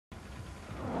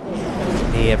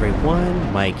Hey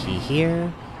everyone, Mikey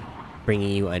here, bringing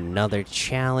you another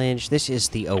challenge. This is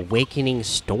the Awakening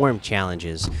Storm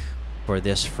challenges. For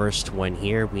this first one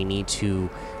here, we need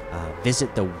to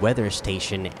visit the weather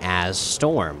station as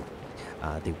Storm.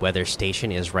 The weather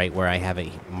station is right where I have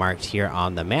it marked here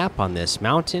on the map on this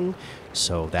mountain,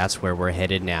 so that's where we're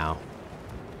headed now.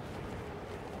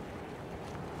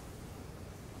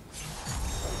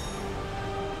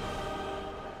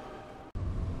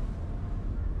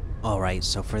 Alright,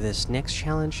 so for this next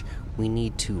challenge, we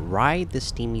need to ride the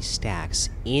Steamy Stacks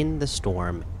in the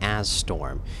storm as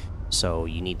Storm. So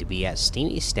you need to be at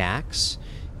Steamy Stacks.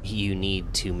 You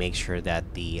need to make sure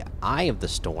that the eye of the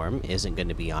storm isn't going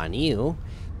to be on you.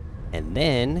 And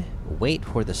then wait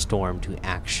for the storm to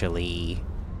actually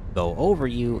go over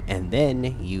you. And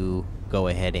then you go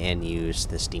ahead and use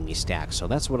the Steamy Stacks. So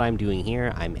that's what I'm doing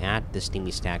here. I'm at the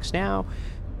Steamy Stacks now,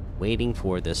 waiting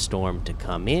for the storm to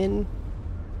come in,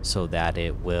 so that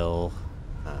it will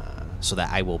so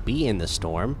that I will be in the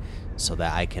storm, so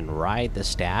that I can ride the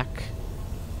stack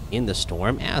in the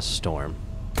storm as Storm.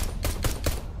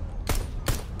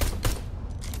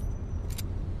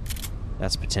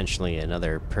 That's potentially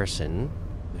another person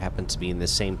who happens to be in the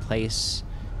same place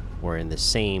or in the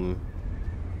same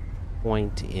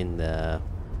point in the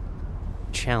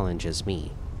challenge as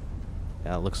me.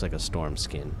 That looks like a Storm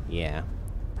skin. Yeah,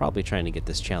 probably trying to get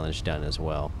this challenge done as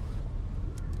well.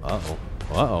 Uh-oh.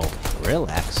 Uh-oh.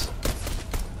 Relax.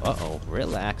 Uh-oh.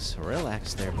 Relax.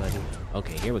 Relax there, buddy.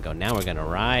 Okay, here we go. Now we're gonna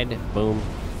ride. Boom.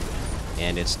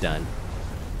 And it's done.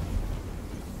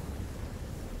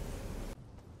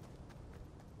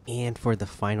 And for the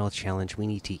final challenge, we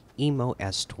need to emote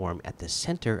as Storm at the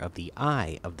center of the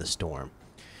eye of the storm.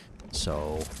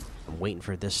 So, I'm waiting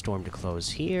for this storm to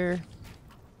close here.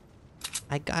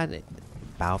 I got it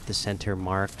about the center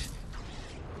marked.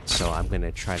 So I'm going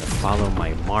to try to follow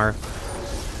my mark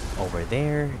over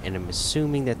there, and I'm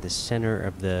assuming that the center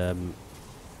of the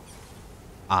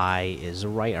eye is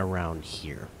right around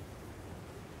here.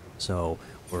 So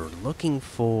we're looking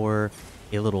for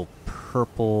a little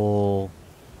purple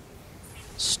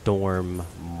storm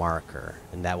marker,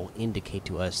 and that will indicate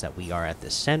to us that we are at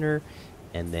the center,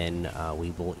 and then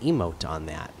we will emote on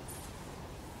that.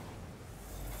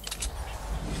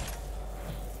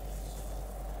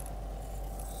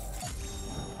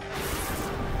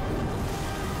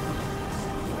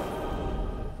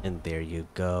 And there you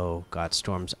go. Got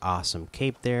Storm's awesome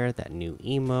cape there, that new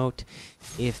emote.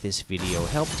 If this video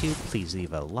helped you, please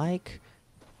leave a like,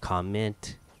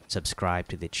 comment, subscribe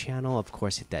to the channel. Of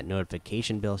course, hit that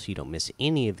notification bell so you don't miss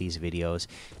any of these videos.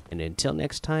 And until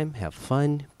next time, have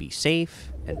fun, be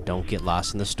safe, and don't get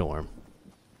lost in the storm.